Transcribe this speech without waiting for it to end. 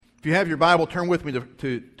If you have your Bible, turn with me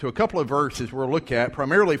to a couple of verses we'll look at,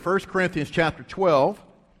 primarily 1 Corinthians chapter 12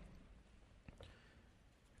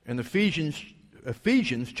 and Ephesians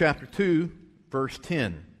chapter 2, verse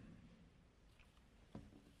 10.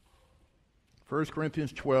 1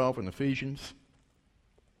 Corinthians 12 and Ephesians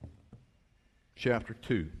chapter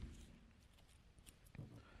 2.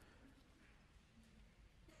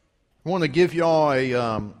 I want to give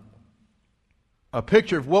y'all a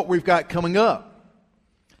picture of what we've got coming up.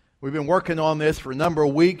 We've been working on this for a number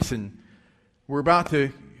of weeks, and we're about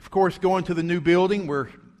to, of course, go into the new building. We're,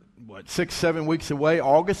 6-7 weeks away,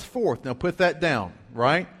 August 4th. Now put that down,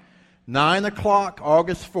 right? 9 o'clock,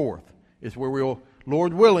 August 4th is where we'll,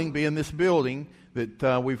 Lord willing, be in this building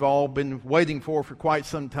that we've all been waiting for quite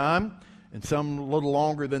some time, and some a little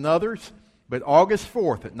longer than others. But August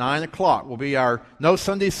 4th at 9 o'clock will be no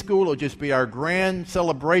Sunday school. It'll just be our grand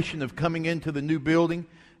celebration of coming into the new building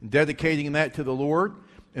and dedicating that to the Lord.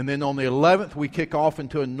 And then on the 11th, we kick off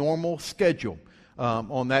into a normal schedule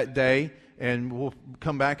on that day, and we'll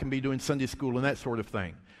come back and be doing Sunday school and that sort of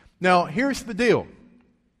thing. Now, here's the deal.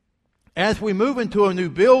 As we move into a new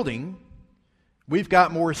building, we've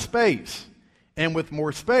got more space. And with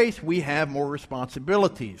more space, we have more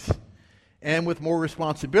responsibilities. And with more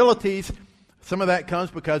responsibilities, some of that comes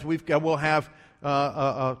because we'll have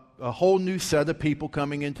a whole new set of people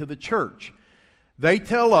coming into the church. They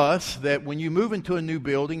tell us that when you move into a new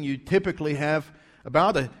building, you typically have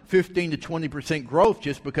about a 15 to 20% growth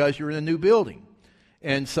just because you're in a new building.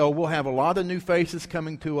 And so we'll have a lot of new faces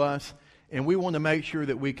coming to us, and we want to make sure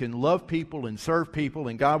that we can love people and serve people,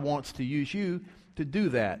 and God wants to use you to do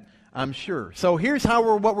that, I'm sure. So here's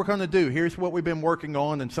what we're going to do. Here's what we've been working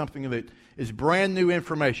on, and something that is brand new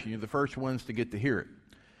information. You're the first ones to get to hear it.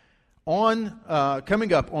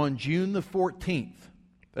 Coming up on June the 14th,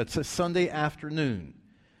 that's a Sunday afternoon,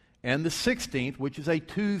 and the 16th, which is a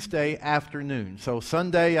Tuesday afternoon. So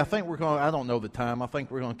Sunday, I don't know the time, I think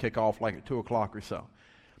we're going to kick off like at 2 o'clock or so.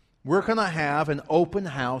 We're going to have an open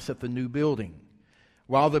house at the new building.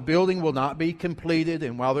 While the building will not be completed,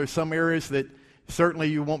 and while there's some areas that certainly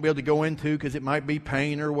you won't be able to go into because it might be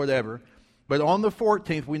paint or whatever, but on the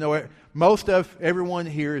 14th, we know most of everyone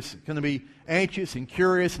here is going to be anxious and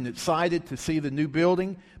curious and excited to see the new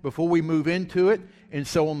building before we move into it. And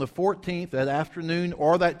so on the 14th, that afternoon,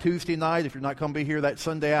 or that Tuesday night, if you're not going to be here that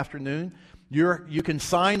Sunday afternoon, you can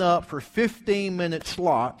sign up for 15-minute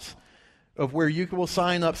slots of where you will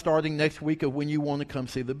sign up starting next week of when you want to come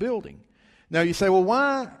see the building. Now you say, well,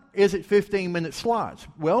 why is it 15-minute slots?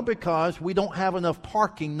 Well, because we don't have enough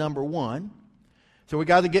parking, number one. So we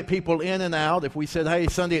got to get people in and out. If we said, hey,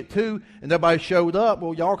 Sunday at 2, and everybody showed up,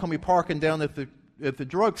 well, y'all can be parking down at the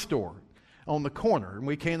drugstore on the corner, and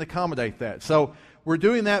we can't accommodate that. So we're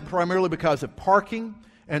doing that primarily because of parking.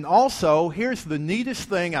 And also, here's the neatest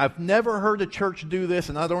thing. I've never heard a church do this,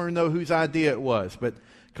 and I don't even know whose idea it was, but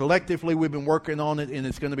collectively we've been working on it, and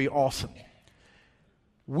it's going to be awesome.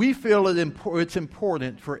 We feel it's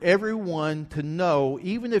important for everyone to know,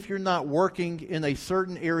 even if you're not working in a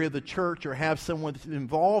certain area of the church or have someone that's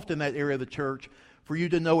involved in that area of the church, for you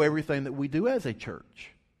to know everything that we do as a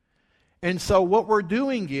church. And so what we're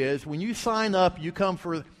doing is, when you sign up, you come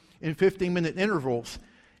in 15-minute intervals,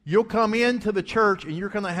 you'll come into the church and you're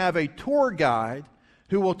going to have a tour guide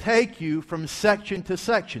who will take you from section to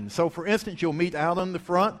section. So for instance, you'll meet out on the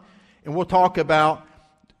front, and we'll talk about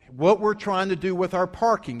what we're trying to do with our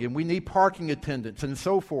parking, and we need parking attendants and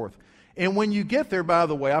so forth. And when you get there, by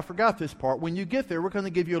the way, I forgot this part, when you get there, we're going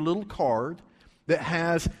to give you a little card that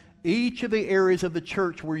has each of the areas of the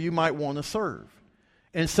church where you might want to serve.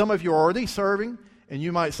 And some of you are already serving, and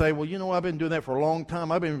you might say, well, I've been doing that for a long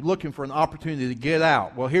time. I've been looking for an opportunity to get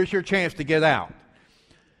out. Well, here's your chance to get out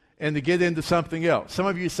and to get into something else. Some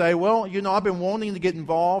of you say, well, I've been wanting to get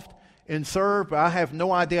involved and serve, but I have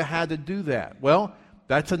no idea how to do that. Well,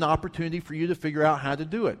 that's an opportunity for you to figure out how to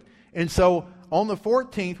do it. And so on the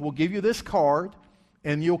 14th, we'll give you this card,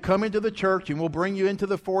 and you'll come into the church, and we'll bring you into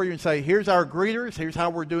the foyer and say, here's our greeters, here's how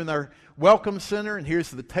we're doing our welcome center, and here's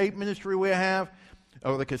the tape ministry we have,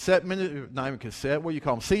 or the cassette ministry, not even cassette, what do you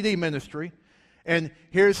call them, CD ministry. And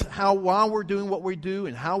here's why we're doing what we do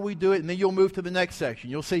and how we do it, and then you'll move to the next section.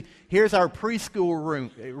 You'll see, here's our preschool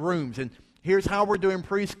rooms, and here's how we're doing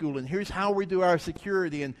preschool, and here's how we do our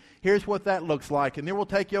security, and here's what that looks like. And then we'll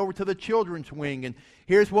take you over to the children's wing, and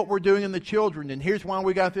here's what we're doing in the children, and here's why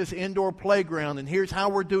we got this indoor playground, and here's how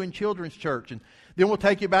we're doing children's church. And then we'll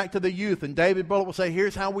take you back to the youth, and David Bullitt will say,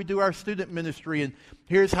 here's how we do our student ministry, and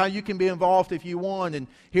here's how you can be involved if you want, and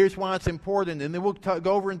here's why it's important. And then we'll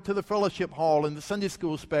go over into the fellowship hall and the Sunday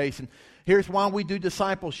school space, and here's why we do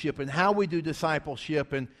discipleship and how we do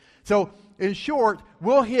discipleship. And So, in short,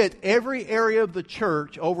 we'll hit every area of the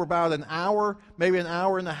church over about an hour, maybe an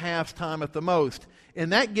hour and a half's time at the most.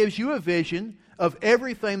 And that gives you a vision of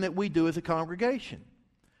everything that we do as a congregation.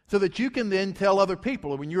 So that you can then tell other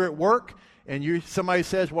people. When you're at work and somebody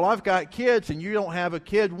says, well, I've got kids, and you don't have a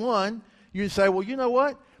kid one, you say, well, you know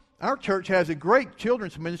what? Our church has a great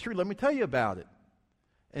children's ministry. Let me tell you about it.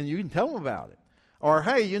 And you can tell them about it. Or,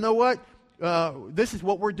 hey, you know what? This is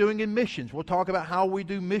what we're doing in missions. We'll talk about how we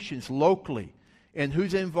do missions locally and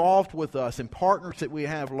who's involved with us and partners that we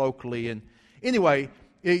have locally. And anyway,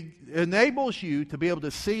 it enables you to be able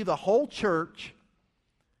to see the whole church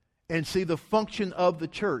and see the function of the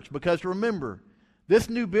church. Because remember, this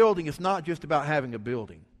new building is not just about having a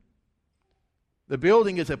building. The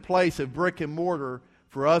building is a place of brick and mortar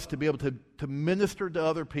for us to be able to minister to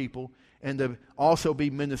other people and to also be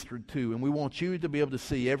ministered to. And we want you to be able to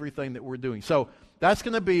see everything that we're doing. So that's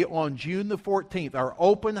going to be on June the 14th, our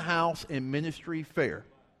open house and ministry fair.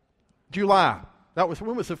 July.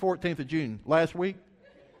 When was the 14th of June? Last week?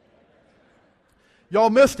 Y'all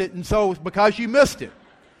missed it, and so because you missed it,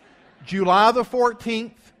 July the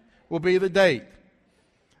 14th will be the date.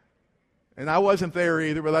 And I wasn't there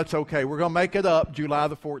either, but that's okay. We're going to make it up July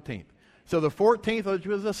the 14th. So the 14th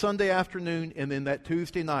was a Sunday afternoon, and then that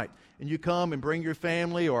Tuesday night. And you come and bring your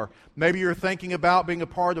family, or maybe you're thinking about being a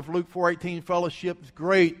part of Luke 4:18 Fellowship. It's a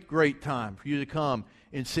great time for you to come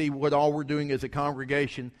and see what all we're doing as a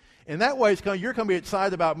congregation. And that way, you're going to be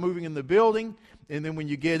excited about moving in the building, and then when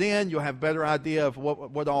you get in, you'll have a better idea of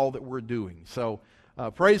what all that we're doing. So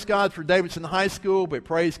praise God for Davidson High School, but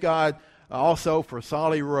praise God also for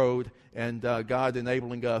Solly Road and God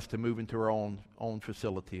enabling us to move into our own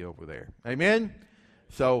facility over there. Amen?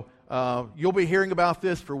 So you'll be hearing about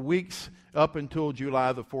this for weeks up until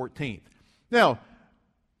July the 14th. Now,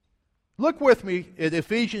 look with me at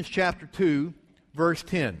Ephesians chapter 2, verse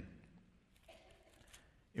 10.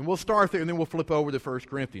 And we'll start there and then we'll flip over to 1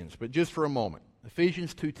 Corinthians, but just for a moment.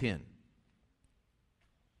 Ephesians 2:10.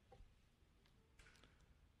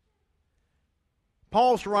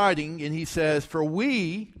 Paul's writing and he says, for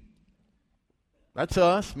we, that's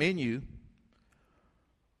us, me and you,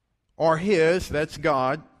 are His, that's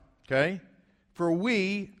God, okay? For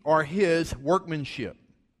we are His workmanship,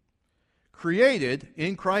 created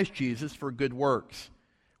in Christ Jesus for good works,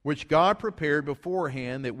 which God prepared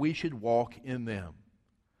beforehand that we should walk in them.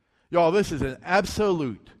 Y'all, this is an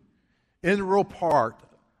absolute, integral part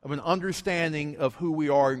of an understanding of who we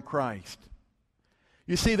are in Christ.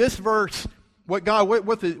 You see, this verse, what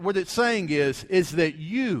it's saying is that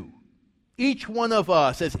you, each one of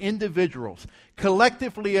us as individuals,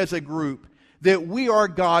 collectively as a group, that we are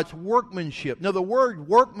God's workmanship. Now, the word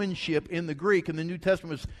workmanship in the Greek, in the New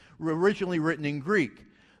Testament, was originally written in Greek.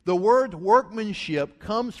 The word workmanship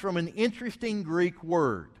comes from an interesting Greek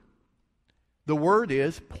word. The word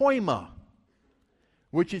is poima,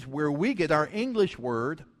 which is where we get our English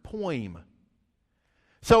word poem.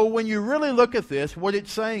 So when you really look at this, what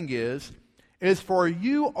it's saying is for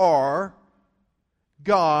you are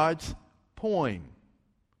God's poem.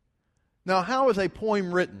 Now, how is a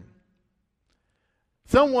poem written?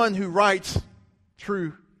 Someone who writes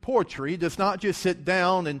true poetry does not just sit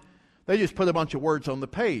down and they just put a bunch of words on the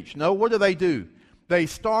page. No, what do? They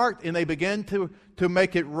start and they begin to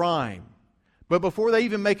make it rhyme. But before they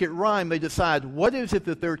even make it rhyme, they decide, what is it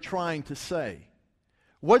that they're trying to say?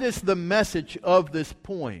 What is the message of this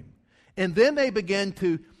poem? And then they begin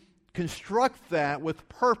to construct that with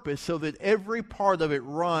purpose so that every part of it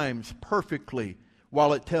rhymes perfectly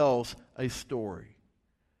while it tells a story.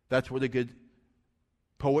 That's what a good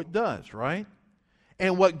poet does, right?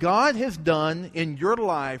 And what God has done in your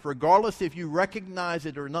life, regardless if you recognize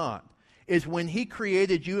it or not, is when He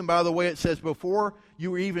created you, and by the way, it says before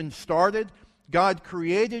you were even started, God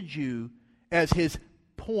created you as His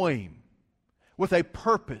poem with a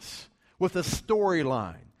purpose, with a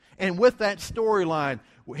storyline. And with that storyline,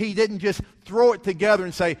 He didn't just throw it together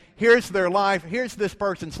and say, here's their life, here's this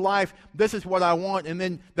person's life, this is what I want, and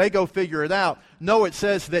then they go figure it out. No, it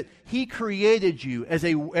says that He created you as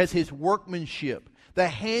His workmanship, the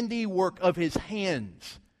handiwork of His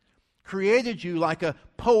hands. Created you like a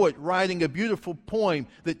poet writing a beautiful poem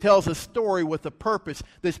that tells a story with a purpose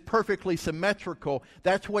that's perfectly symmetrical.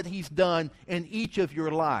 That's what He's done in each of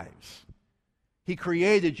your lives. He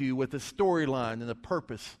created you with a storyline and a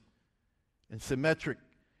purpose, and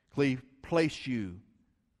symmetrically placed you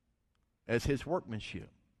as His workmanship.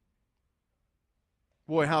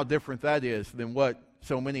 Boy, how different that is than what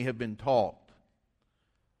so many have been taught.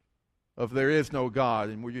 Of there is no God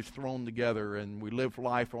and we're just thrown together and we live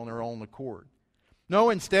life on our own accord. No,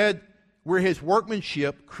 instead, we're His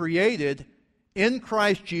workmanship created in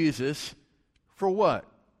Christ Jesus for what?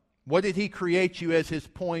 What did he create you as his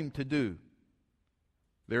poem to do?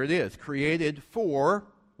 There it is. Created for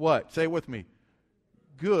what? Say it with me.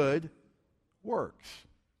 Good works.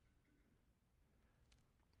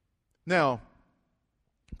 Now,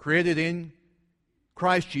 created in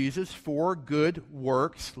Christ Jesus for good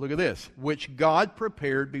works, look at this, which God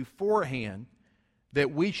prepared beforehand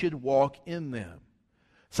that we should walk in them.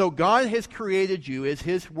 So God has created you as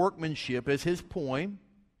his workmanship, as his poem,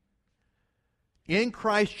 in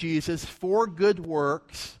Christ Jesus for good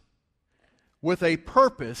works, with a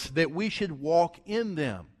purpose that we should walk in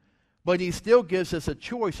them. But he still gives us a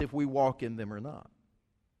choice if we walk in them or not.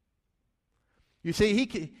 You see,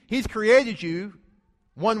 he's created you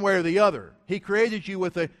one way or the other. He created you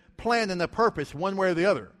with a plan and a purpose one way or the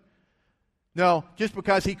other. Now, just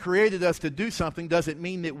because he created us to do something doesn't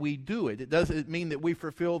mean that we do it. It doesn't mean that we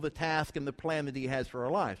fulfill the task and the plan that he has for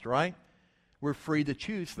our lives, right? We're free to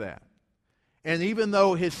choose that. And even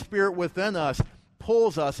though his Spirit within us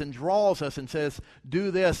pulls us and draws us and says,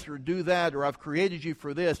 do this or do that, or I've created you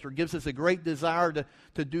for this, or gives us a great desire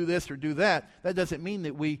to do this or do that, that doesn't mean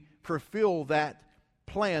that we fulfill that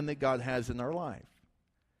plan that God has in our life.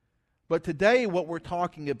 But today what we're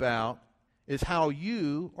talking about is how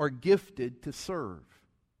you are gifted to serve.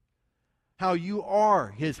 How you are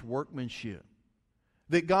his workmanship.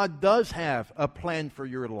 That God does have a plan for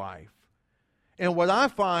your life. And what I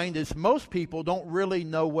find is most people don't really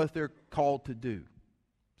know what they're called to do.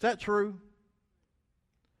 Is that true?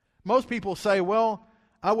 Most people say, well,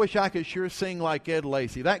 I wish I could sure sing like Ed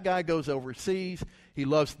Lacey. That guy goes overseas. He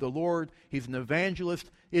loves the Lord. He's an evangelist.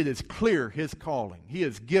 It is clear his calling. He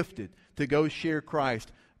is gifted to go share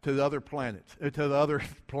Christ to the other planets, to the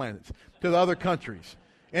other countries.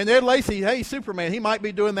 And Ed Lacey, hey, Superman, he might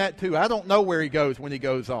be doing that too. I don't know where he goes when he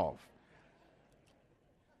goes off.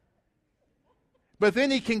 But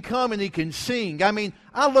then he can come and he can sing. I mean,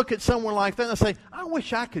 I look at someone like that and I say, I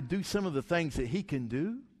wish I could do some of the things that he can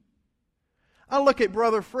do. I look at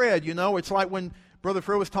Brother Fred, it's like when Brother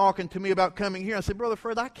Fred was talking to me about coming here. I said, Brother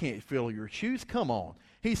Fred, I can't fill your shoes. Come on.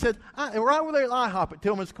 He said, right over there at IHOP at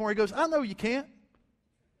Tillman's Corner, he goes, I know you can't.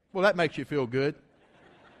 Well, that makes you feel good.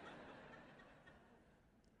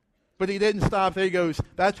 But he didn't stop there. He goes,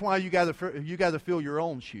 that's why you got to fill your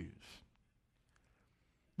own shoes.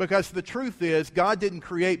 Because the truth is, God didn't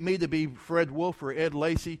create me to be Fred Wolf or Ed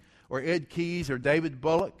Lacey or Ed Keyes or David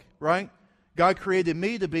Bullock, right? God created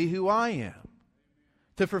me to be who I am,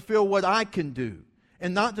 to fulfill what I can do,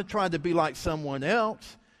 and not to try to be like someone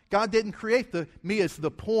else. God didn't create me as the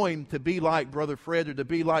poem to be like Brother Fred or to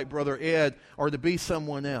be like Brother Ed or to be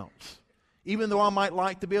someone else, even though I might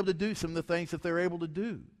like to be able to do some of the things that they're able to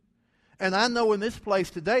do. And I know in this place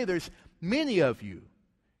today there's many of you,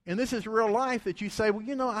 and this is real life, that you say,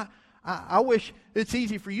 well, I wish it's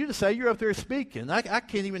easy for you to say you're up there speaking. I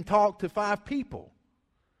can't even talk to 5 people.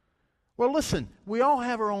 Well, listen, we all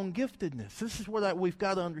have our own giftedness. This is what we've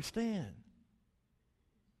got to understand.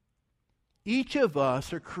 Each of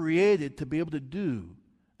us are created to be able to do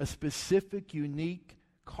a specific, unique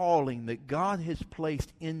calling that God has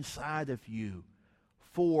placed inside of you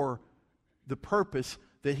for the purpose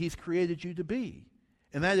that he's created you to be.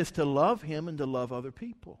 And that is to love him and to love other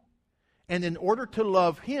people. And in order to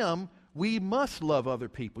love him, we must love other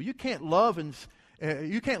people. You can't love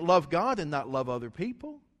God and not love other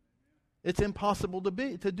people. It's impossible to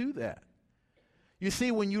do that. You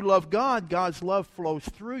see, when you love God, God's love flows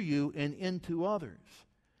through you and into others.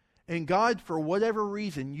 And God, for whatever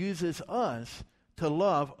reason, uses us to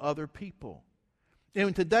love other people.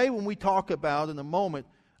 And today when we talk about, in a moment,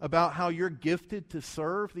 about how you're gifted to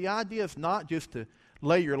serve, the idea is not just to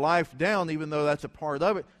lay your life down, even though that's a part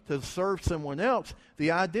of it, to serve someone else.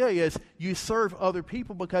 The idea is you serve other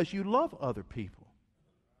people because you love other people.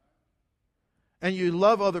 And you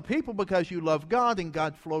love other people because you love God, and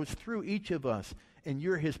God flows through each of us. And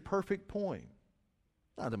you're his perfect poem.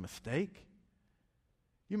 Not a mistake.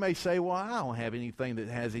 You may say, well, I don't have anything that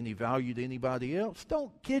has any value to anybody else.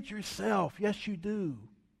 Don't kid yourself. Yes, you do.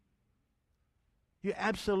 You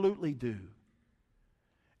absolutely do.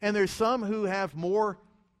 And there's some who have more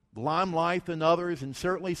limelight than others, and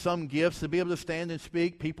certainly some gifts to be able to stand and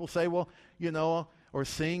speak. People say, well, or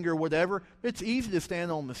sing or whatever. It's easy to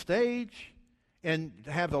stand on the stage and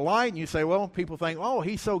have the light, and you say, well, people think, oh,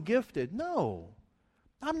 he's so gifted. No.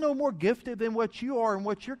 I'm no more gifted than what you are and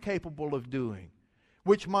what you're capable of doing,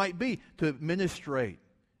 which might be to administrate,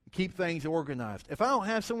 keep things organized. If I don't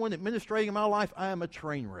have someone administrating in my life, I am a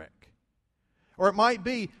train wreck. Or it might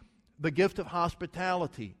be the gift of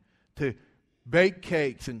hospitality, to bake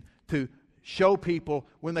cakes and to show people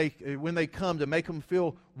when they come, to make them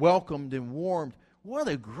feel welcomed and warmed. What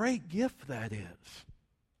a great gift that is.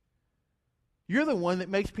 You're the one that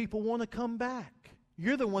makes people want to come back.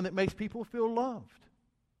 You're the one that makes people feel loved.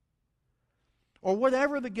 Or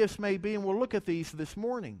whatever the gifts may be, and we'll look at these this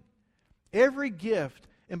morning. Every gift,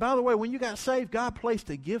 and by the way, when you got saved, God placed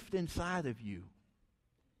a gift inside of you.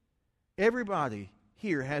 Everybody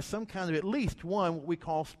here has some kind of, at least one, what we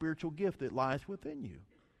call spiritual gift that lies within you.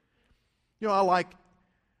 You know, I like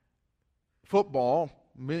football.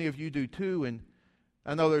 Many of you do too, and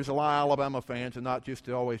I know there's a lot of Alabama fans, and not just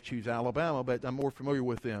to always choose Alabama, but I'm more familiar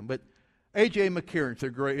with them. But A.J.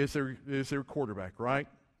 McCarron is their quarterback, right?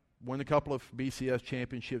 Won a couple of BCS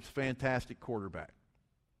championships, fantastic quarterback.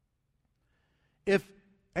 If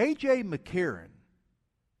A.J. McCarron,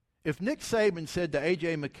 if Nick Saban said to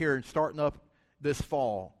A.J. McCarron starting up this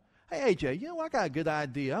fall, hey, A.J., you know, I got a good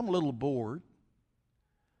idea. I'm a little bored.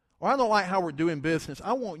 Or I don't like how we're doing business.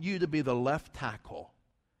 I want you to be the left tackle.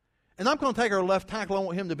 And I'm going to take our left tackle. I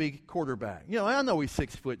want him to be quarterback. You know, I know he's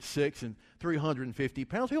 6'6" and 350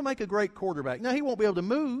 pounds. He'll make a great quarterback. Now, he won't be able to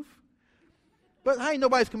move. But, hey,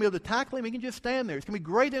 nobody's going to be able to tackle him. He can just stand there. It's going to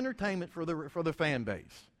be great entertainment for the fan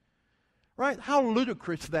base. Right? How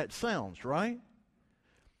ludicrous that sounds, right?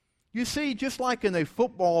 You see, just like in a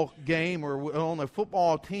football game or on a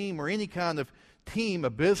football team or any kind of team, a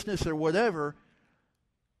business or whatever,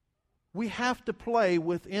 we have to play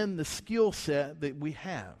within the skill set that we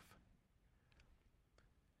have.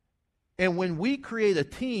 And when we create a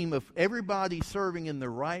team of everybody serving in the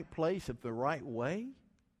right place, of the right way,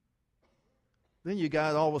 then you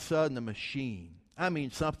got all of a sudden a machine. I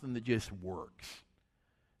mean, something that just works.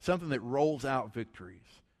 Something that rolls out victories.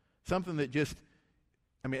 Something that just,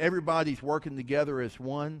 everybody's working together as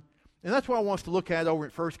one. And that's what I want us to look at over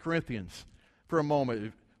at 1 Corinthians for a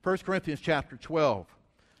moment. 1 Corinthians chapter 12.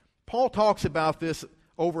 Paul talks about this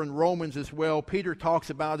over in Romans as well. Peter talks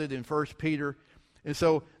about it in 1 Peter. And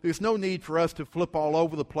so there's no need for us to flip all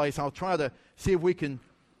over the place. I'll try to see if we can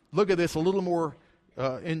look at this a little more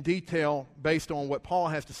in detail based on what Paul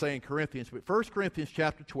has to say in Corinthians. But 1 Corinthians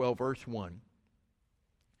chapter 12, verse 1.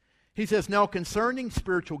 He says, now concerning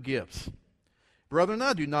spiritual gifts, brethren,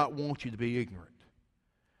 I do not want you to be ignorant.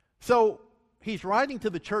 So he's writing to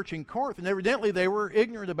the church in Corinth, and evidently they were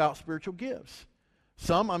ignorant about spiritual gifts.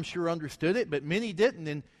 Some, I'm sure, understood it, but many didn't.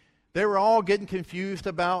 And they were all getting confused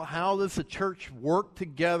about how does the church work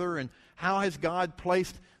together and how has God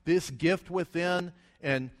placed this gift within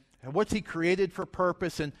and what's he created for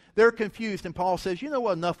purpose. And they're confused. And Paul says, you know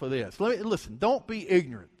what, enough of this. Listen, don't be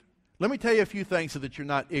ignorant. Let me tell you a few things so that you're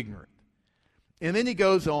not ignorant. And then he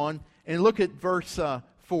goes on, and look at verse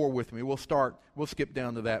 4 with me. We'll skip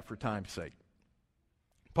down to that for time's sake.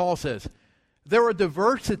 Paul says, there are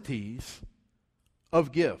diversities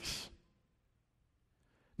of gifts.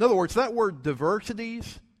 In other words, that word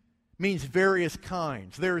diversities means various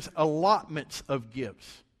kinds. There's allotments of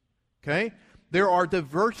gifts. Okay? There are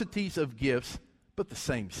diversities of gifts, but the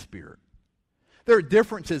same Spirit. There are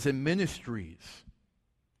differences in ministries.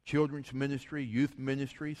 Children's ministry, youth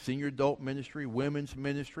ministry, senior adult ministry, women's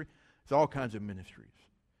ministry. There's all kinds of ministries.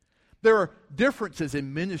 There are differences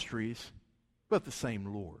in ministries, but the same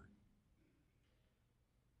Lord.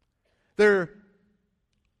 There are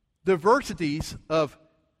diversities of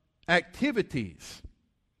activities,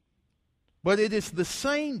 but it is the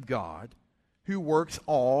same God who works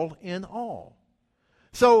all in all.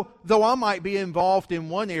 So, though I might be involved in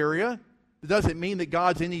one area, it doesn't mean that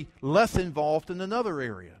God's any less involved in another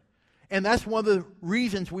area. And that's one of the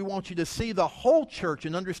reasons we want you to see the whole church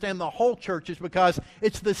and understand the whole church is because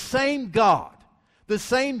it's the same God, the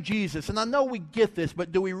same Jesus. And I know we get this,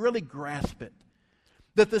 but do we really grasp it?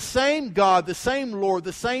 That the same God, the same Lord,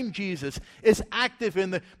 the same Jesus is active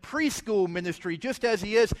in the preschool ministry just as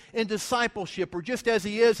he is in discipleship or just as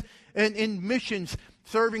he is in missions,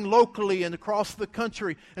 serving locally and across the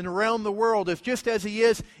country and around the world, as just as he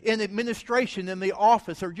is in administration in the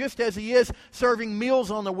office, or just as he is serving meals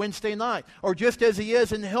on a Wednesday night, or just as he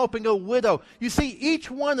is in helping a widow. You see, each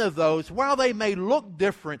one of those, while they may look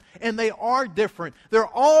different, and they are different, they're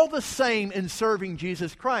all the same in serving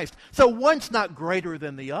Jesus Christ. So one's not greater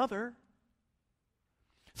than the other.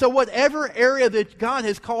 So whatever area that God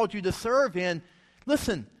has called you to serve in,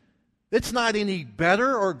 listen, it's not any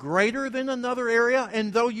better or greater than another area,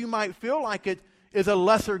 and though you might feel like it is a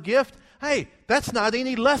lesser gift, hey, that's not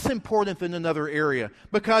any less important than another area,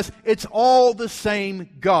 because it's all the same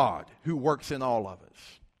God who works in all of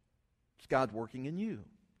us. It's God working in you.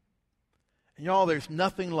 And y'all, there's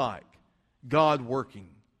nothing like God working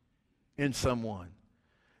in someone.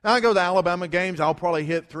 Now, I go to Alabama games. I'll probably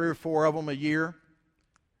hit 3 or 4 of them a year.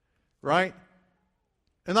 right?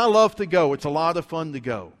 And I love to go. It's a lot of fun to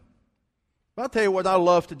go. But I'll tell you what I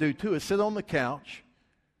love to do too is sit on the couch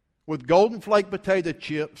with golden flake potato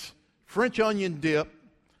chips, French onion dip,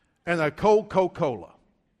 and a cold Coca-Cola.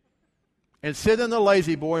 And sit in the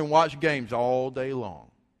lazy boy and watch games all day long.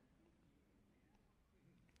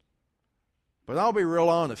 But I'll be real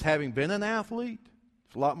honest, having been an athlete,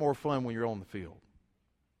 it's a lot more fun when you're on the field.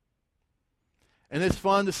 And it's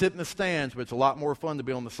fun to sit in the stands, but it's a lot more fun to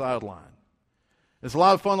be on the sideline. It's a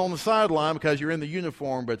lot of fun on the sideline because you're in the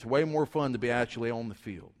uniform, but it's way more fun to be actually on the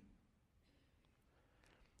field.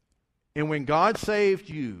 And when God saved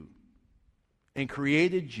you and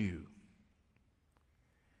created you,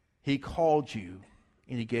 He called you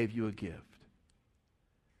and He gave you a gift.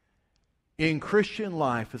 In Christian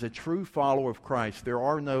life, as a true follower of Christ,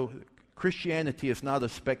 Christianity is not a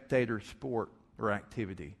spectator sport or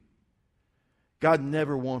activity. God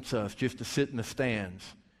never wants us just to sit in the stands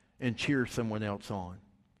and cheer someone else on.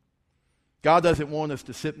 God doesn't want us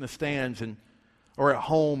to sit in the stands or at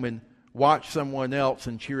home and watch someone else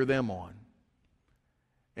and cheer them on.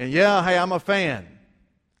 And yeah, hey, I'm a fan.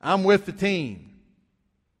 I'm with the team.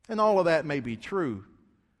 And all of that may be true.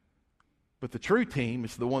 But the true team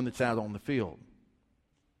is the one that's out on the field.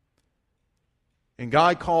 And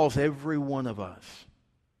God calls every one of us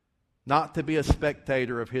not to be a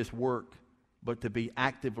spectator of His work, but to be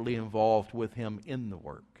actively involved with Him in the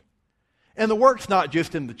work. And the work's not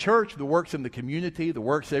just in the church, the work's in the community, the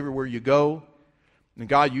work's everywhere you go. And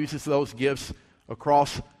God uses those gifts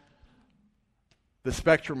across the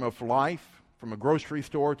spectrum of life, from a grocery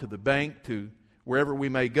store to the bank to wherever we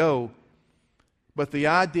may go. But the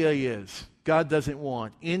idea is, God doesn't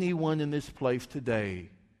want anyone in this place today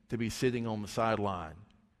to be sitting on the sideline.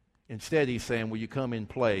 Instead, He's saying, will you come and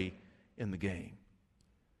play in the game?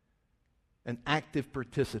 An active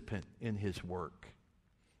participant in His work.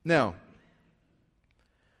 Now,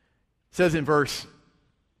 it says in verse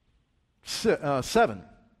 7,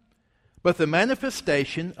 but the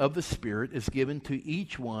manifestation of the Spirit is given to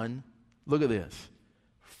each one, look at this,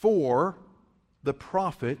 for the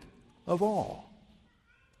profit of all.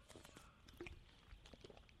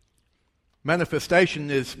 Manifestation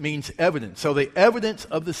means evidence. So the evidence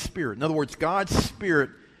of the Spirit. In other words, God's Spirit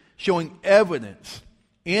showing evidence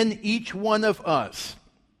in each one of us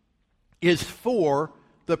is for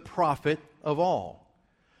the profit of all.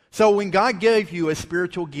 So when God gave you a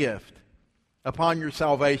spiritual gift upon your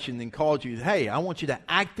salvation and called you, hey, I want you to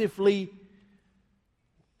actively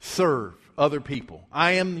serve other people.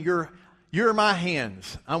 You're my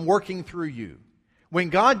hands. I'm working through you. When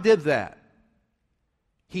God did that,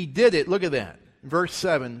 He did it, look at that, verse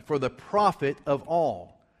 7, for the profit of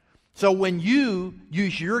all. So when you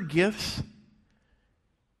use your gifts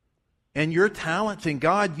and your talents and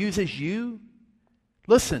God uses you,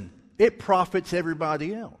 listen, it profits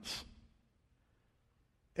everybody else.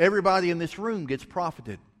 Everybody in this room gets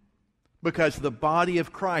profited because the body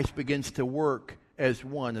of Christ begins to work as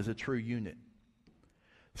one, as a true unit.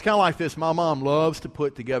 It's kind of like this. My mom loves to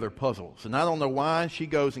put together puzzles. And I don't know why she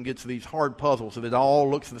goes and gets these hard puzzles so that it all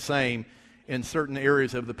looks the same in certain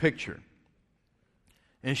areas of the picture.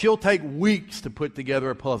 And she'll take weeks to put together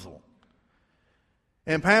a puzzle.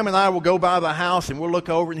 And Pam and I will go by the house and we'll look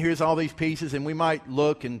over and here's all these pieces and we might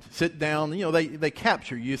look and sit down. You know, they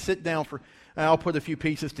capture you. Sit down for, I'll put a few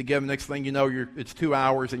pieces together. Next thing you know, it's 2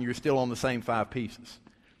 hours and you're still on the same 5 pieces.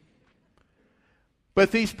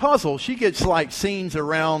 But these puzzles, she gets like scenes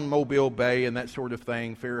around Mobile Bay and that sort of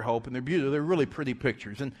thing, Fairhope, and they're beautiful. They're really pretty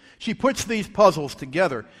pictures. And she puts these puzzles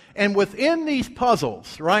together. And within these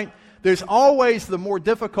puzzles, right, there's always the more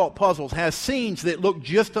difficult puzzles has scenes that look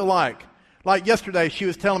just alike. Like yesterday, she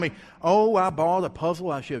was telling me, oh, I bought a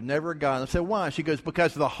puzzle I should have never gotten. I said, why? She goes,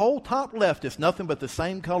 because the whole top left is nothing but the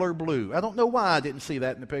same color blue. I don't know why I didn't see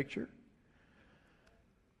that in the picture.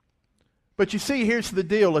 But you see, here's the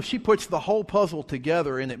deal. If she puts the whole puzzle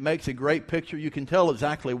together and it makes a great picture, you can tell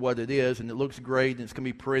exactly what it is and it looks great and it's going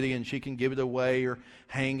to be pretty and she can give it away or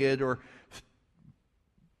hang it or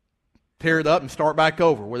tear it up and start back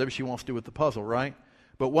over, whatever she wants to do with the puzzle, right?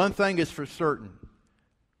 But one thing is for certain.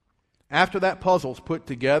 After that puzzle's put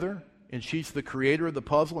together and she's the creator of the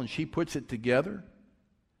puzzle and she puts it together,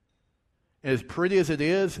 as pretty as it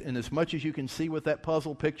is, and as much as you can see what that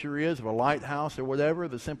puzzle picture is of a lighthouse or whatever,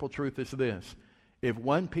 the simple truth is this. If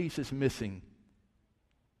one piece is missing,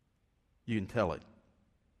 you can tell it.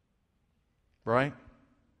 Right?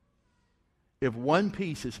 If one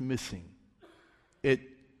piece is missing, it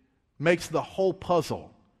makes the whole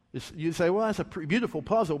puzzle. You say, well, that's a beautiful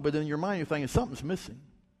puzzle, but in your mind you're thinking something's missing.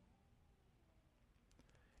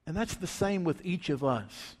 And that's the same with each of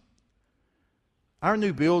us. Our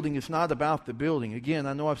new building is not about the building. Again,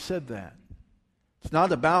 I know I've said that. It's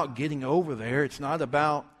not about getting over there. It's not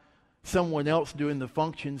about someone else doing the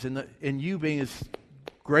functions and you being as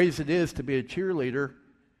great as it is to be a cheerleader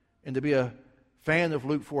and to be a fan of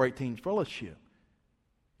Luke 4:18 fellowship.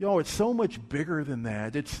 Y'all, it's so much bigger than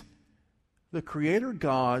that. It's the Creator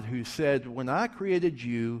God who said, when I created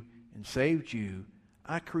you and saved you,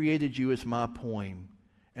 I created you as my poem.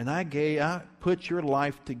 And I put your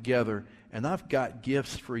life together, and I've got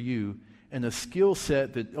gifts for you and a skill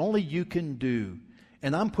set that only you can do.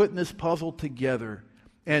 And I'm putting this puzzle together.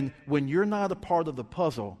 And when you're not a part of the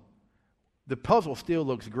puzzle still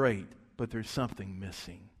looks great, but there's something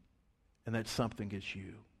missing. And that something is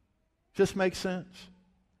you. Just makes sense?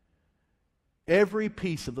 Every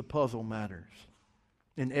piece of the puzzle matters.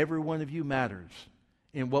 And every one of you matters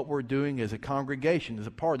in what we're doing as a congregation, as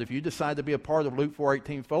a part. If you decide to be a part of Luke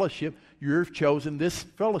 4:18 fellowship, you've chosen this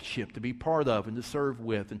fellowship to be part of and to serve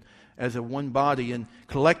with, and as a one body. And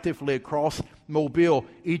collectively across Mobile,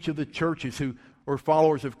 each of the churches who are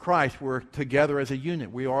followers of Christ, we're together as a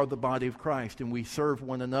unit. We are the body of Christ, and we serve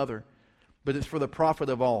one another. But it's for the profit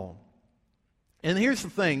of all. And here's the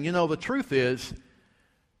thing, the truth is,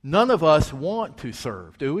 none of us want to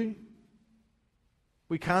serve, do we?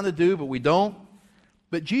 We kind of do, but we don't.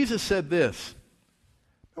 But Jesus said this.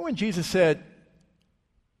 Remember when Jesus said,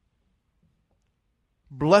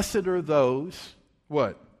 blessed are those,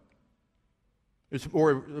 what? Let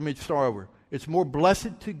me start over. It's more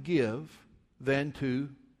blessed to give than to,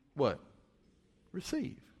 what?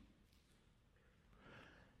 Receive.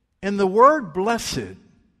 And the word blessed,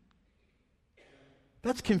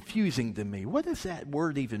 that's confusing to me. What does that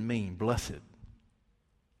word even mean, blessed?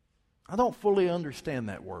 I don't fully understand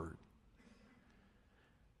that word.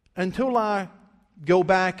 Until I go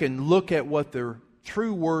back and look at what the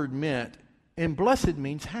true word meant, and blessed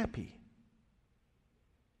means happy.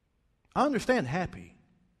 I understand happy.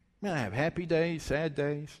 I have happy days, sad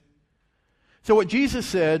days. So what Jesus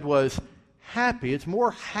said was happy. It's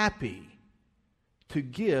more happy to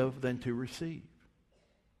give than to receive.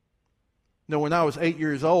 Now, when I was 8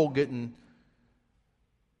 years old getting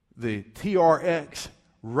the TRX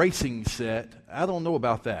racing set, I don't know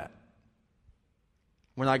about that.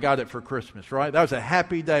 When I got it for Christmas, right? That was a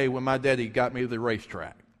happy day when my daddy got me to the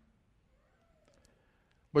racetrack.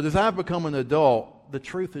 But as I've become an adult, the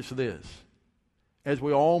truth is this. As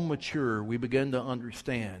we all mature, we begin to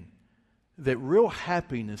understand that real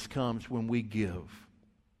happiness comes when we give,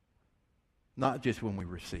 not just when we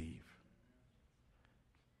receive.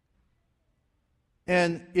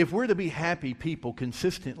 And if we're to be happy people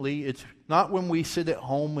consistently, it's not when we sit at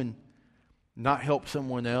home and not help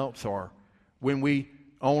someone else, or when we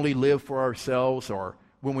only live for ourselves, or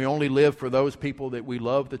when we only live for those people that we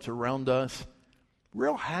love that's around us.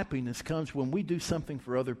 Real happiness comes when we do something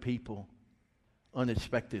for other people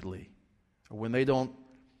unexpectedly, or when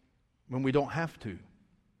we don't have to.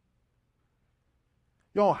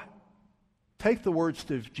 Y'all, take the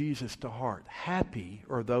words of Jesus to heart. Happy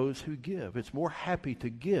are those who give. It's more happy to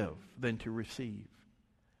give than to receive.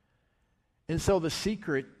 And so the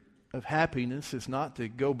secret of happiness is not to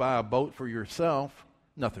go buy a boat for yourself.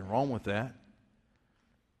 Nothing wrong with that.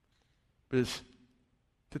 But it's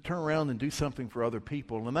to turn around and do something for other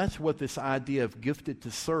people. And that's what this idea of gifted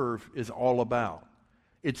to serve is all about.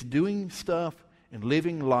 It's doing stuff and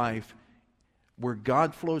living life where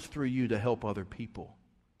God flows through you to help other people.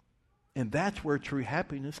 And that's where true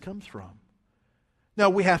happiness comes from. Now,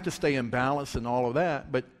 we have to stay in balance and all of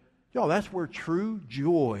that, but y'all, that's where true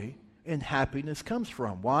joy and happiness comes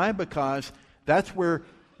from. Why? Because that's where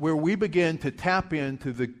we begin to tap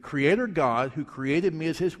into the Creator God who created me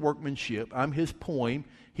as His workmanship. I'm His poem.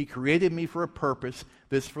 He created me for a purpose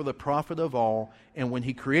that's for the profit of all. And when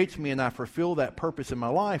He creates me and I fulfill that purpose in my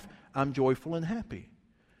life, I'm joyful and happy.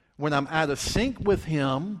 When I'm out of sync with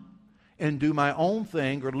Him and do my own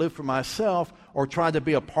thing or live for myself or try to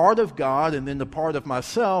be a part of God and then the part of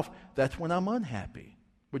myself, that's when I'm unhappy.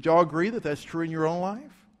 Would y'all agree that that's true in your own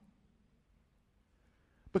life?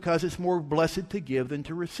 Because it's more blessed to give than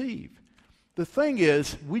to receive. The thing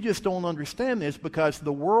is, we just don't understand this because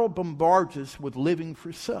the world bombards us with living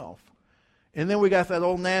for self. And then we got that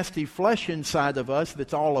old nasty flesh inside of us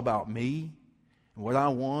that's all about me and what I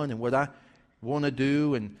want and what I want to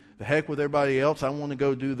do, and the heck with everybody else, I want to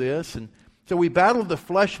go do this. And so we battle the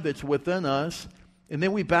flesh that's within us, and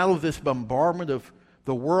then we battle this bombardment of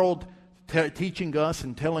the world teaching us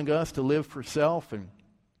and telling us to live for self, and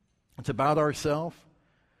it's about ourselves.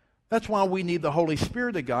 That's why we need the Holy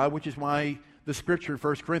Spirit of God, which is why the Scripture in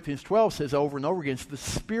 1 Corinthians 12 says over and over again, it's the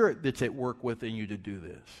Spirit that's at work within you to do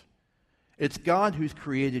this. It's God who's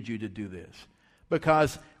created you to do this.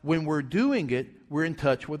 Because when we're doing it, we're in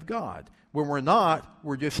touch with God. When we're not,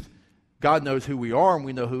 we're just, God knows who we are and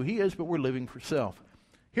we know who He is, but we're living for self.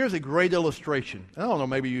 Here's a great illustration. I don't know,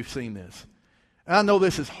 maybe you've seen this. And I know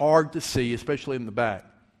this is hard to see, especially in the back.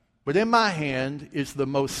 But in my hand is the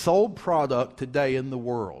most sold product today in the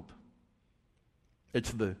world.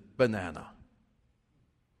 It's the banana.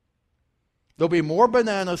 There'll be more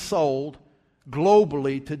bananas sold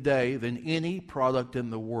globally today than any product in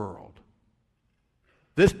the world.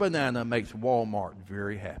 This banana makes Walmart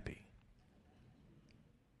very happy.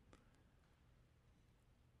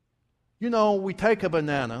 You know, we take a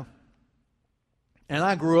banana, and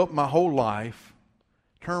I grew up my whole life,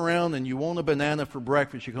 turn around and you want a banana for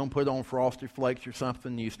breakfast, you're going to put on Frosted Flakes or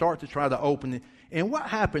something, and you start to try to open it. And what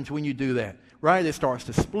happens when you do that? Right? It starts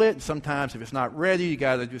to split. Sometimes if it's not ready, you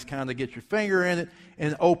got to just kind of get your finger in it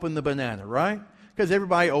and open the banana, right? Because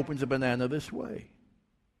everybody opens a banana this way.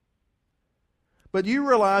 But you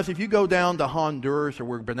realize if you go down to Honduras or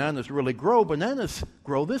where bananas really grow, bananas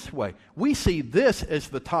grow this way. We see this as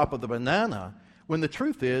the top of the banana, when the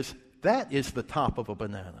truth is, that is the top of a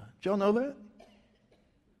banana. Did y'all know that?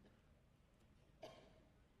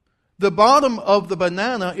 The bottom of the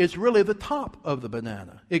banana is really the top of the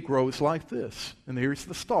banana. It grows like this. And here's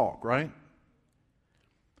the stalk, right?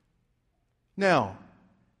 Now,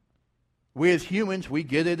 we as humans, we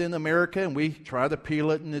get it in America and we try to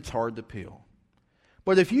peel it and it's hard to peel.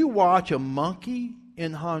 But if you watch a monkey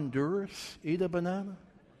in Honduras eat a banana,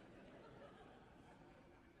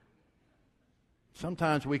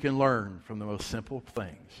 sometimes we can learn from the most simple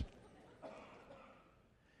things.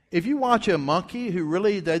 If you watch a monkey who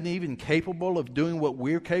really isn't even capable of doing what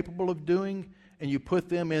we're capable of doing, and you put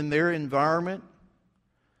them in their environment,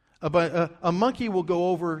 a monkey will go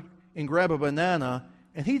over and grab a banana,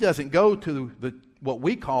 and he doesn't go to what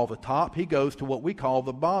we call the top. He goes to what we call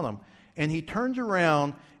the bottom. And he turns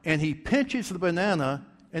around and he pinches the banana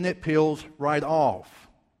and it peels right off.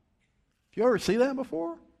 Have you ever see that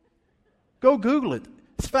before? Go Google it.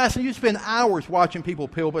 It's fascinating. You spend hours watching people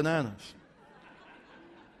peel bananas.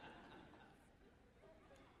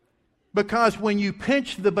 Because when you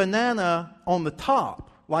pinch the banana on the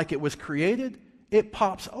top like it was created, it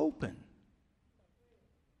pops open.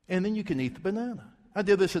 And then you can eat the banana. I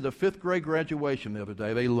did this at a 5th grade graduation the other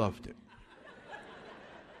day. They loved it.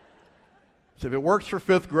 So if it works for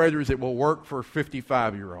 5th graders, it will work for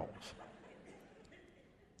 55-year-olds.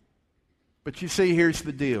 But you see, here's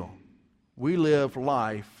the deal. We live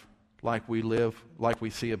life like we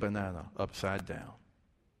see a banana upside down.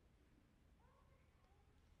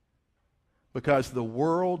 Because the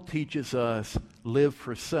world teaches us live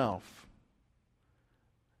for self.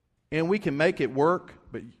 And we can make it work,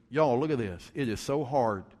 but y'all, look at this. It is so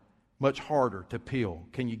hard, much harder to peel.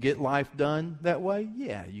 Can you get life done that way?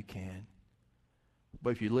 Yeah, you can. But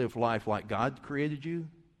if you live life like God created you,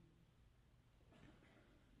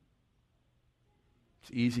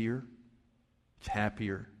 it's easier, it's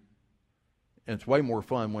happier, and it's way more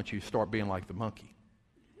fun once you start being like the monkey.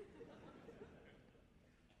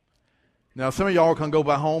 Now, some of y'all can go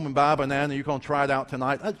by home and buy a banana. You're going to try it out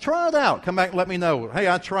tonight. Try it out. Come back and let me know. Hey,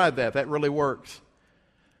 I tried that. That really works.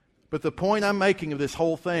 But the point I'm making of this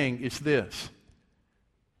whole thing is this.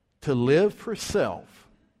 To live for self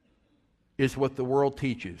is what the world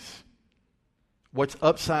teaches. What's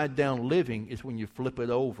upside down living is when you flip it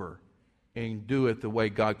over and do it the way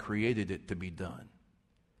God created it to be done.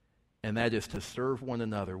 And that is to serve one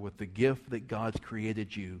another with the gift that God's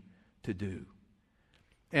created you to do.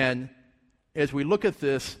 And as we look at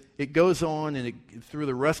this, it goes on and through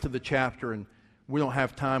the rest of the chapter, and we don't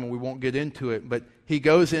have time and we won't get into it, but he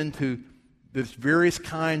goes into this various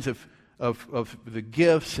kinds of the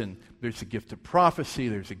gifts, and there's a gift of prophecy,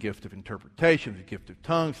 there's a gift of interpretation, there's a gift of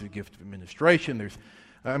tongues, there's a gift of administration,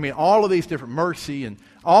 all of these different mercy and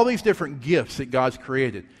all these different gifts that God's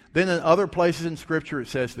created. Then in other places in Scripture it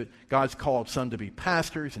says that God's called some to be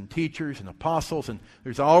pastors and teachers and apostles, and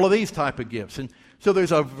there's all of these type of gifts. And so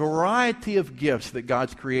there's a variety of gifts that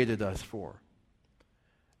God's created us for.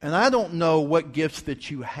 And I don't know what gifts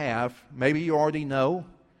that you have. Maybe you already know,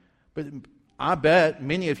 but I bet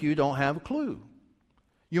many of you don't have a clue.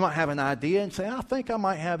 You might have an idea and say, I think I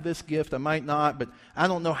might have this gift, I might not, but I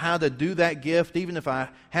don't know how to do that gift. Even if I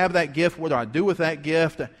have that gift, what do I do with that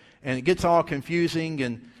gift? And it gets all confusing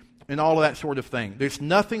and all of that sort of thing. There's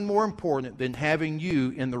nothing more important than having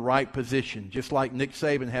you in the right position, just like Nick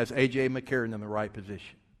Saban has A.J. McCarron in the right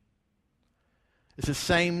position. It's the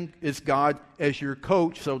same as God as your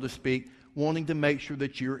coach, so to speak, wanting to make sure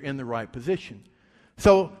that you're in the right position.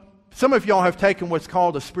 So some of y'all have taken what's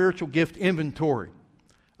called a spiritual gift inventory.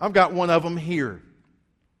 I've got one of them here.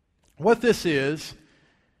 What this is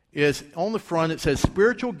on the front it says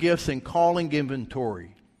Spiritual Gifts and Calling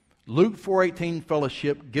Inventory. Luke 4:18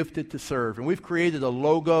 Fellowship, Gifted to Serve. And we've created a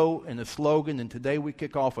logo and a slogan, and today we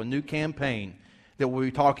kick off a new campaign that we'll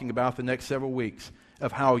be talking about the next several weeks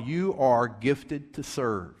of how you are gifted to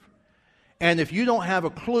serve. And if you don't have a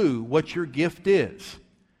clue what your gift is,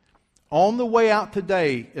 on the way out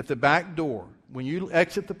today at the back door, when you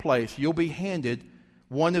exit the place, you'll be handed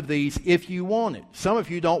one of these if you want it. Some of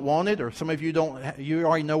you don't want it, or some of you don't. You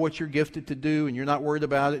already know what you're gifted to do, and you're not worried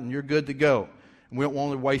about it, and you're good to go. And we don't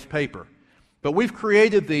want to waste paper. But we've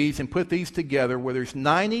created these and put these together where there's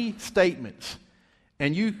 90 statements.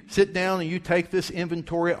 And you sit down and you take this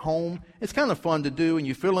inventory at home. It's kind of fun to do, and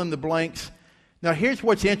you fill in the blanks. Now, here's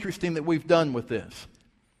what's interesting that we've done with this,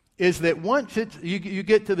 is that once you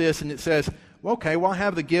get to this and it says, well, okay, well, I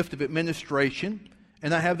have the gift of administration,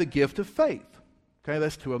 and I have the gift of faith. Okay,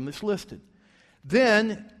 that's two of them that's listed.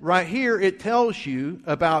 Then, right here, it tells you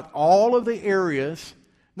about all of the areas.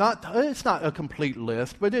 It's not a complete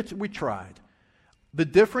list, but we tried. The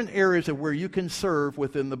different areas of where you can serve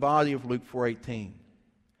within the body of Luke 4:18.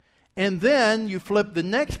 And then you flip the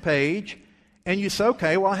next page, and you say,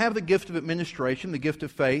 okay, well, I have the gift of administration, the gift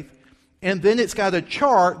of faith. And then it's got a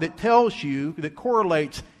chart that tells you, that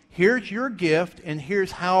correlates, here's your gift, and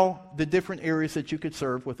here's how the different areas that you could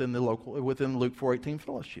serve within Luke 4:18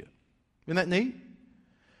 fellowship. Isn't that neat?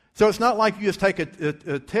 So it's not like you just take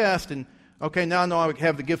a test and, okay, now I know I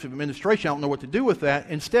have the gift of administration, I don't know what to do with that.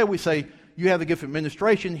 Instead, we say, you have the gift of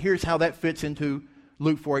administration, here's how that fits into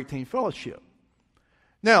Luke 4:18 fellowship.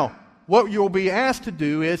 Now, what you'll be asked to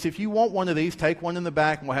do is, if you want one of these, take one in the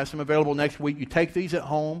back, and we'll have some available next week. You take these at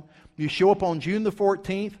home. You show up on June the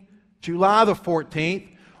 14th, July the 14th,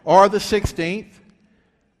 or the 16th.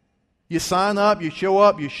 You sign up, you show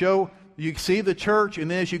up, you see the church, and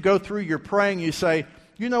then as you go through, you're praying, you say,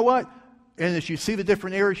 you know what? And as you see the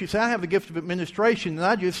different areas, you say, I have the gift of administration, and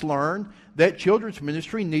I just learned that children's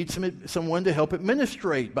ministry needs someone to help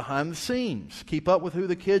administrate behind the scenes, keep up with who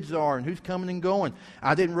the kids are and who's coming and going.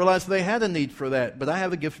 I didn't realize they had a need for that, but I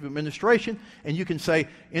have the gift of administration, and you can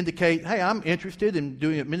indicate, hey, I'm interested in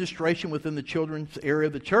doing administration within the children's area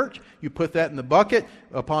of the church. You put that in the bucket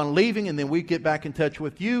upon leaving, and then we get back in touch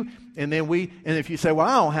with you, and if you say, well,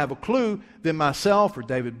 I don't have a clue, then myself or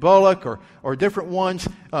David Bullock or different ones,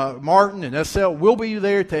 Martin and SL, will be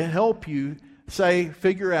there to help you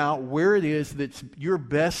figure out where it is that you're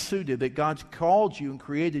best suited, that God's called you and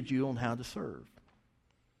created you on how to serve.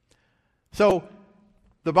 So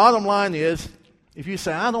the bottom line is, if you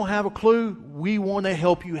say, I don't have a clue, we want to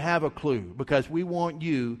help you have a clue, because we want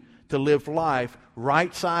you to live life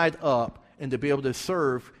right side up and to be able to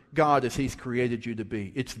serve God as He's created you to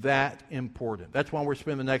be. It's that important. That's why we're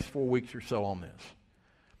spending the next 4 weeks or so on this.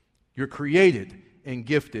 You're created and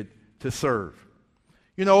gifted to serve.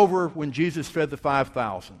 You know, over when Jesus fed the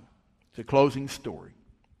 5,000, it's a closing story.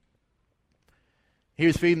 He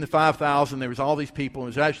was feeding the 5,000. There was all these people. And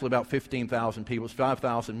it was actually about 15,000 people. It was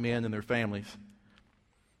 5,000 men and their families.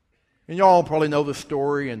 And you all probably know the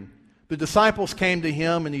story. And the disciples came to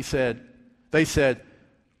Him and they said,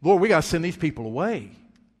 Lord, we got to send these people away.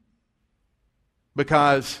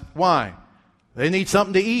 Because, why? They need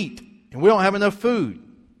something to eat. And we don't have enough food.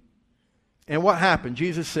 And what happened?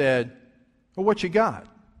 Jesus said, well, what you got?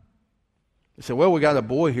 They said, well, we got a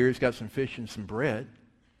boy here. He's got some fish and some bread.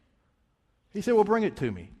 He said, well, bring it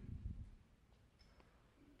to me.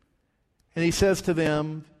 And He says to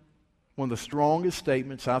them, one of the strongest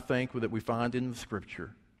statements, I think, that we find in the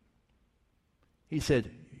Scripture. He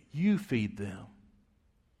said, you feed them.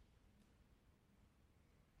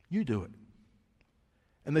 You do it.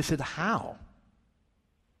 And they said, how?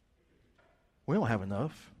 We don't have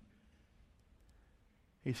enough.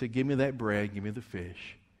 He said, give me that bread, give me the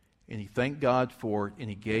fish. And He thanked God for it, and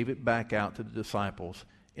He gave it back out to the disciples,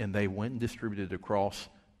 and they went and distributed it across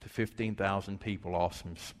to 15,000 people off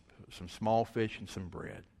some small fish and some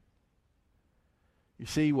bread. You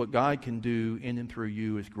see, what God can do in and through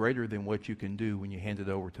you is greater than what you can do when you hand it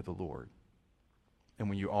over to the Lord and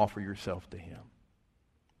when you offer yourself to Him.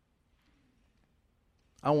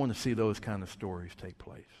 I want to see those kind of stories take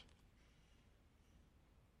place.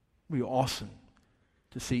 It would be awesome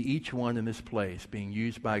to see each one in this place being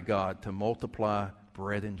used by God to multiply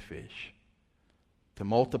bread and fish, to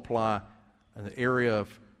multiply an area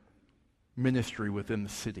of ministry within the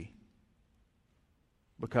city.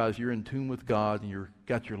 Because you're in tune with God and you've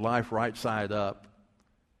got your life right side up,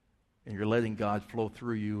 and you're letting God flow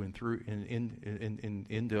through you and through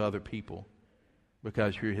into other people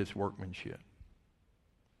because you're His workmanship.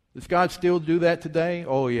 Does God still do that today?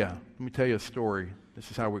 Oh, yeah. Let me tell you a story.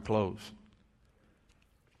 This is how we close.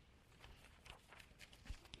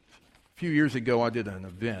 few years ago, I did an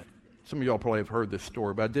event. Some of y'all probably have heard this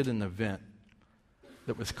story, but I did an event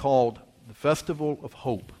that was called the Festival of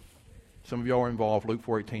Hope. Some of y'all were involved. Luke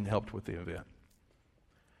 4:18 helped with the event.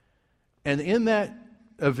 And in that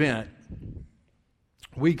event,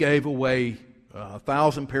 we gave away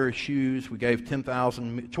 1,000 pair of shoes. We gave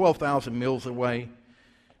 12,000 meals away.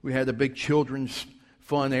 We had a big children's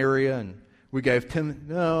fun area, and we gave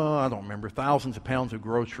thousands of pounds of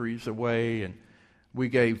groceries away, and we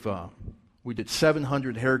did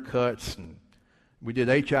 700 haircuts, and we did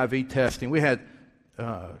HIV testing. We had,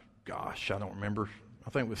 I don't remember. I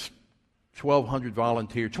think it was 2,100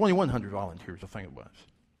 volunteers, I think it was.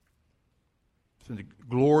 It was a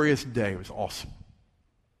glorious day. It was awesome.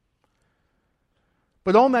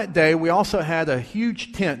 But on that day, we also had a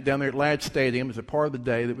huge tent down there at Ladd Stadium as a part of the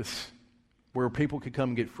day that was where people could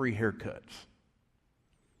come and get free haircuts.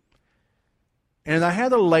 And I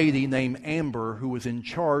had a lady named Amber who was in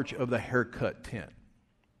charge of the haircut tent.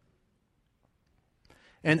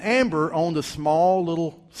 And Amber owned a small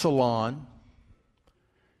little salon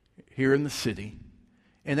here in the city.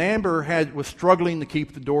 And Amber was struggling to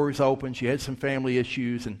keep the doors open. She had some family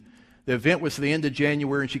issues, and the event was the end of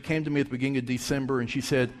January, and she came to me at the beginning of December, and she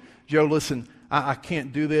said, Joe, listen, I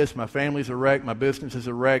can't do this. My family's a wreck. My business is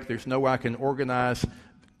a wreck. There's no way I can organize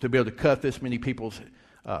to be able to cut this many people's,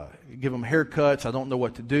 give them haircuts. I don't know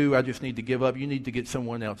what to do. I just need to give up. You need to get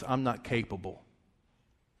someone else. I'm not capable.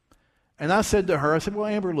 And I said to her, well,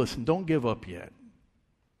 Amber, listen, don't give up yet.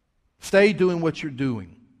 Stay doing what you're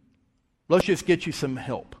doing. Let's just get you some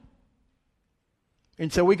help.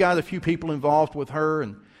 And so we got a few people involved with her,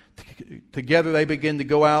 and together they began to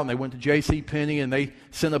go out, and they went to JCPenney, and they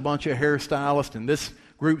sent a bunch of hairstylists, and this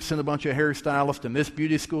group sent a bunch of hairstylists, and this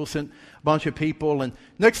beauty school sent a bunch of people. And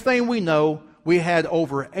next thing we know, we had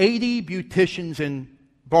over 80 beauticians and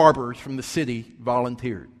barbers from the city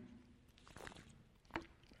volunteered.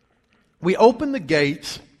 We opened the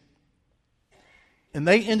gates, and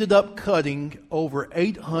they ended up cutting over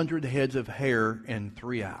 800 heads of hair in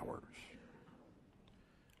 3 hours.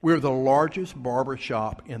 We're the largest barber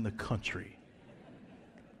shop in the country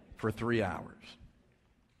for 3 hours.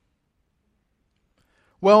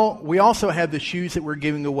 Well, we also had the shoes that we're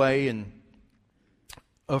giving away, and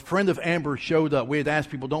a friend of Amber showed up. We had asked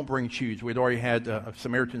people, don't bring shoes. We'd already had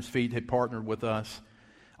Samaritan's Feet had partnered with us.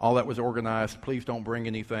 All that was organized. Please don't bring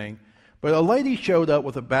anything. But a lady showed up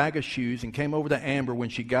with a bag of shoes and came over to Amber when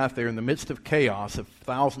she got there in the midst of chaos of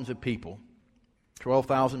thousands of people,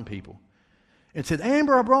 12,000 people, and said,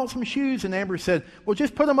 Amber, I brought some shoes. And Amber said, well,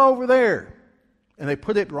 just put them over there. And they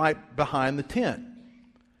put it right behind the tent.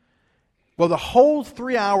 Well, the whole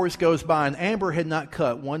 3 hours goes by, and Amber had not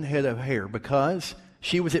cut one head of hair because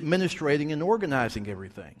she was administrating and organizing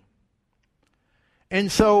everything.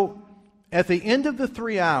 And so at the end of the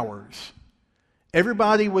 3 hours,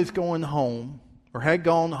 everybody was going home or had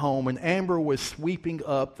gone home, and Amber was sweeping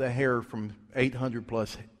up the hair from 800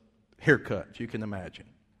 plus haircuts, you can imagine.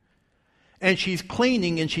 And she's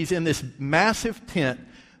cleaning, and she's in this massive tent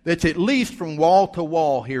that's at least from wall to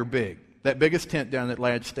wall here big, that biggest tent down at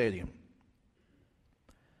Ladd Stadium.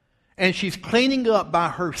 And she's cleaning up by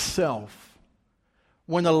herself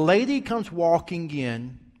when a lady comes walking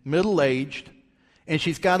in, middle-aged, and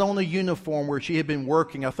she's got on a uniform where she had been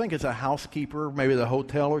working, I think as a housekeeper, maybe at a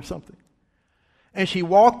hotel or something. And she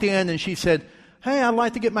walked in and she said, hey, I'd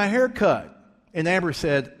like to get my hair cut. And Amber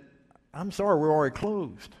said, I'm sorry, we're already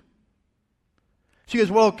closed. She goes,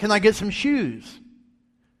 well, can I get some shoes?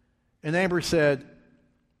 And Amber said,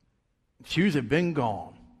 shoes have been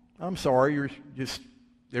gone. I'm sorry,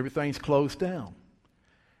 everything's closed down.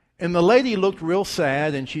 And the lady looked real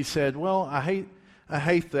sad, and she said, well, I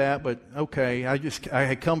hate that, but okay. I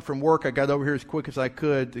had come from work. I got over here as quick as I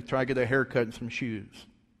could to try to get a haircut and some shoes.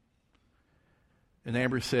 And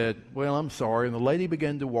Amber said, well, I'm sorry. And the lady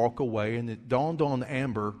began to walk away, and it dawned on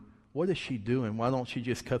Amber, what is she doing? Why don't she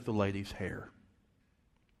just cut the lady's hair?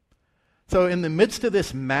 So in the midst of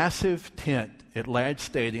this massive tent at Ladd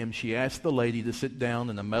Stadium, she asked the lady to sit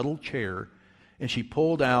down in a metal chair, and she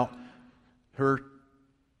pulled out her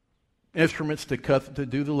instruments to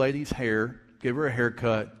do the lady's hair, give her a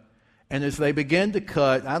haircut. And as they began to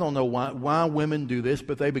cut, I don't know why women do this,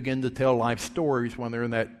 but they begin to tell life stories when they're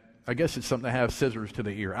in that, I guess it's something to have scissors to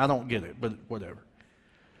the ear. I don't get it, but whatever.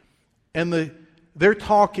 And they're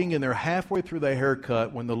talking, and they're halfway through their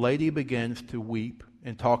haircut when the lady begins to weep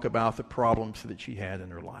and talk about the problems that she had in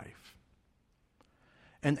her life.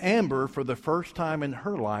 And Amber, for the first time in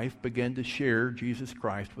her life, began to share Jesus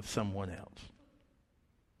Christ with someone else.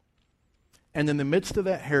 And in the midst of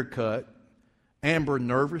that haircut, Amber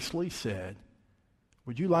nervously said,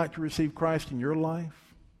 would you like to receive Christ in your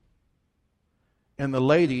life? And the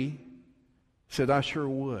lady said, I sure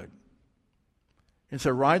would. And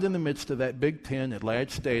so right in the midst of that big tent at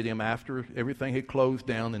Ladd Stadium, after everything had closed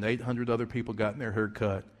down and 800 other people gotten their hair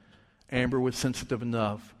cut, Amber was sensitive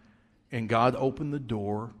enough, and God opened the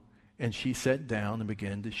door, and she sat down and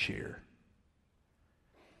began to share.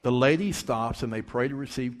 The lady stops, and they pray to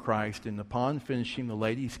receive Christ, and upon finishing, the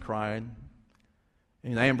lady's crying,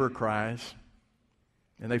 and Amber cries,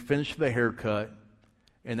 and they finish the haircut,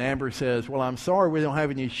 and Amber says, well, I'm sorry we don't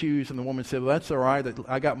have any shoes. And the woman said, well, that's all right.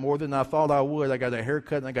 I got more than I thought I would. I got a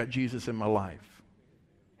haircut and I got Jesus in my life.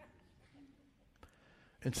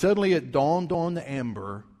 And suddenly it dawned on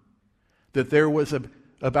Amber that there was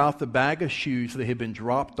about the bag of shoes that had been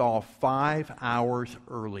dropped off 5 hours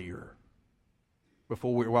earlier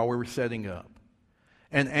while we were setting up.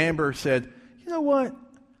 And Amber said, you know what?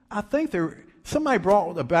 I think somebody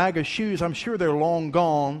brought a bag of shoes. I'm sure they're long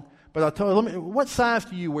gone. But I told her, what size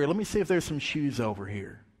do you wear? Let me see if there's some shoes over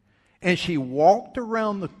here. And she walked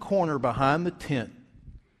around the corner behind the tent.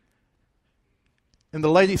 And the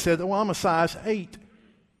lady said, well, I'm a size 8.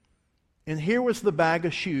 And here was the bag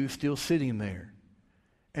of shoes still sitting there.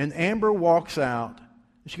 And Amber walks out.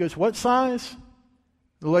 And she goes, what size?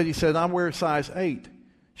 The lady said, I wear a size 8.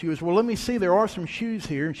 She goes, well, let me see. There are some shoes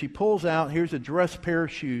here. And she pulls out, here's a dress pair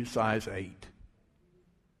of shoes, size 8.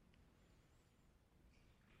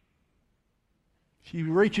 She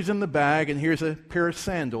reaches in the bag, and here's a pair of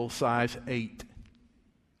sandals, size 8.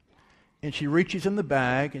 And she reaches in the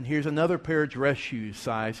bag, and here's another pair of dress shoes,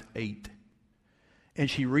 size 8. And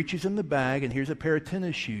she reaches in the bag, and here's a pair of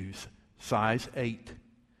tennis shoes, size 8.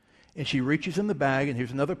 And she reaches in the bag, and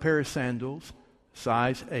here's another pair of sandals,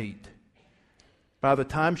 size 8. By the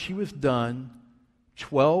time she was done,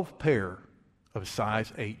 12 pair of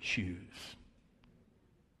size 8 shoes.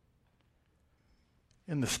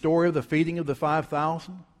 In the story of the feeding of the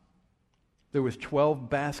 5,000, there was 12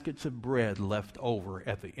 baskets of bread left over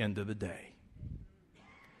at the end of the day.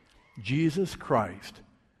 Jesus Christ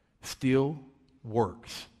still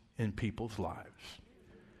works in people's lives.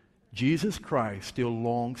 Jesus Christ still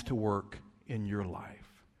longs to work in your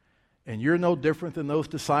life. And you're no different than those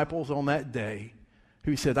disciples on that day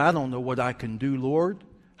who said, I don't know what I can do, Lord.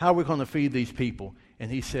 How are we going to feed these people?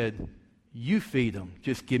 And he said, you feed them.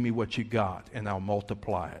 Just give me what you got, and I'll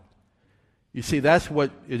multiply it. You see, that's what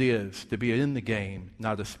it is to be in the game,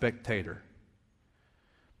 not a spectator.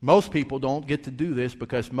 Most people don't get to do this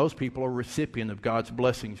because most people are recipient of God's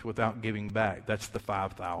blessings without giving back. That's the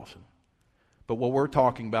 5,000. But what we're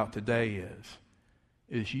talking about today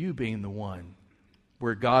is you being the one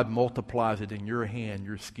where God multiplies it in your hand,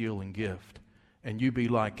 your skill and gift, and you be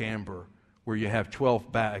like Amber, where you have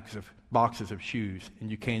 12 boxes of shoes, and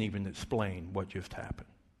you can't even explain what just happened.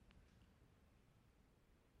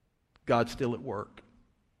 God's still at work.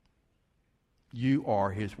 You are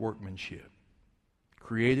his workmanship,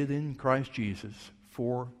 created in Christ Jesus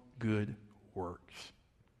for good works.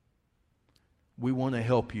 We want to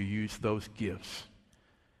help you use those gifts.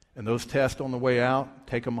 And those tests on the way out,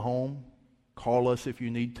 take them home. Call us if you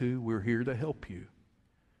need to. We're here to help you.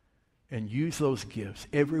 And use those gifts,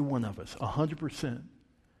 every one of us, 100%.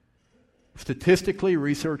 Statistically,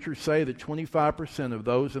 researchers say that 25% of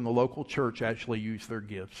those in the local church actually use their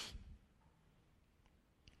gifts.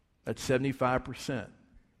 That's 75%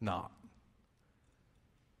 not.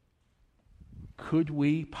 Could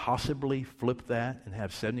we possibly flip that and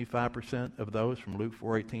have 75% of those from Luke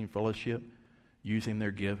 4:18 fellowship using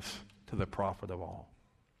their gifts to the profit of all?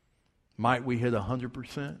 Might we hit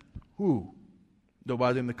 100%? Ooh,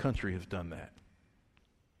 nobody in the country has done that.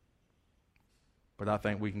 But I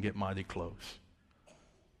think we can get mighty close.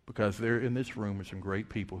 Because there in this room are some great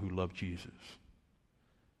people who love Jesus.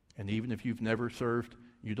 And even if you've never served,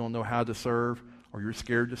 you don't know how to serve, or you're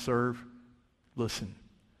scared to serve, listen.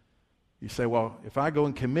 You say, well, if I go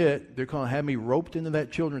and commit, they're going to have me roped into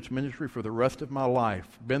that children's ministry for the rest of my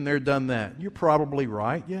life. Been there, done that. You're probably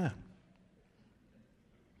right, yeah.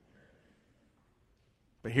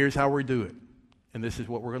 But here's how we do it. And this is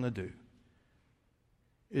what we're going to do.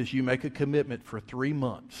 Is you make a commitment for 3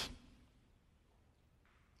 months.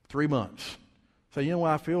 3 months. Say, you know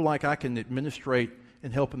what, I feel like I can administrate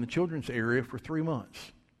and help in the children's area for 3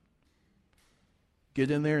 months.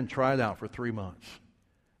 Get in there and try it out for 3 months.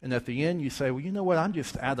 And at the end you say, well, you know what, I'm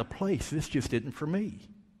just out of place. This just isn't for me.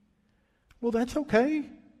 Well, that's okay.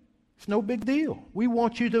 It's no big deal. We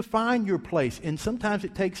want you to find your place. And sometimes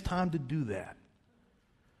it takes time to do that.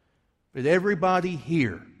 But everybody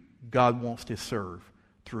here, God wants to serve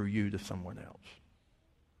through you to someone else.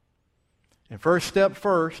 And first step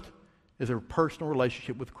is a personal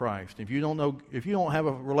relationship with Christ. If you don't have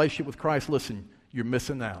a relationship with Christ, listen, you're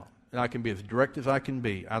missing out. and I can be as direct as I can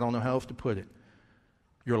be. I don't know how else to put it.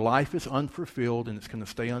 Your life is unfulfilled, and it's going to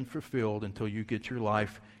stay unfulfilled until you get your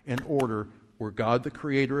life in order where God, the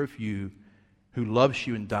creator of you, who loves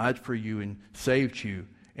you and died for you and saved you,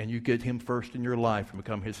 and you get him first in your life and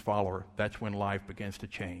become his follower. That's when life begins to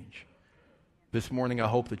change. This morning, I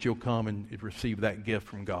hope that you'll come and receive that gift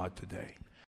from God today.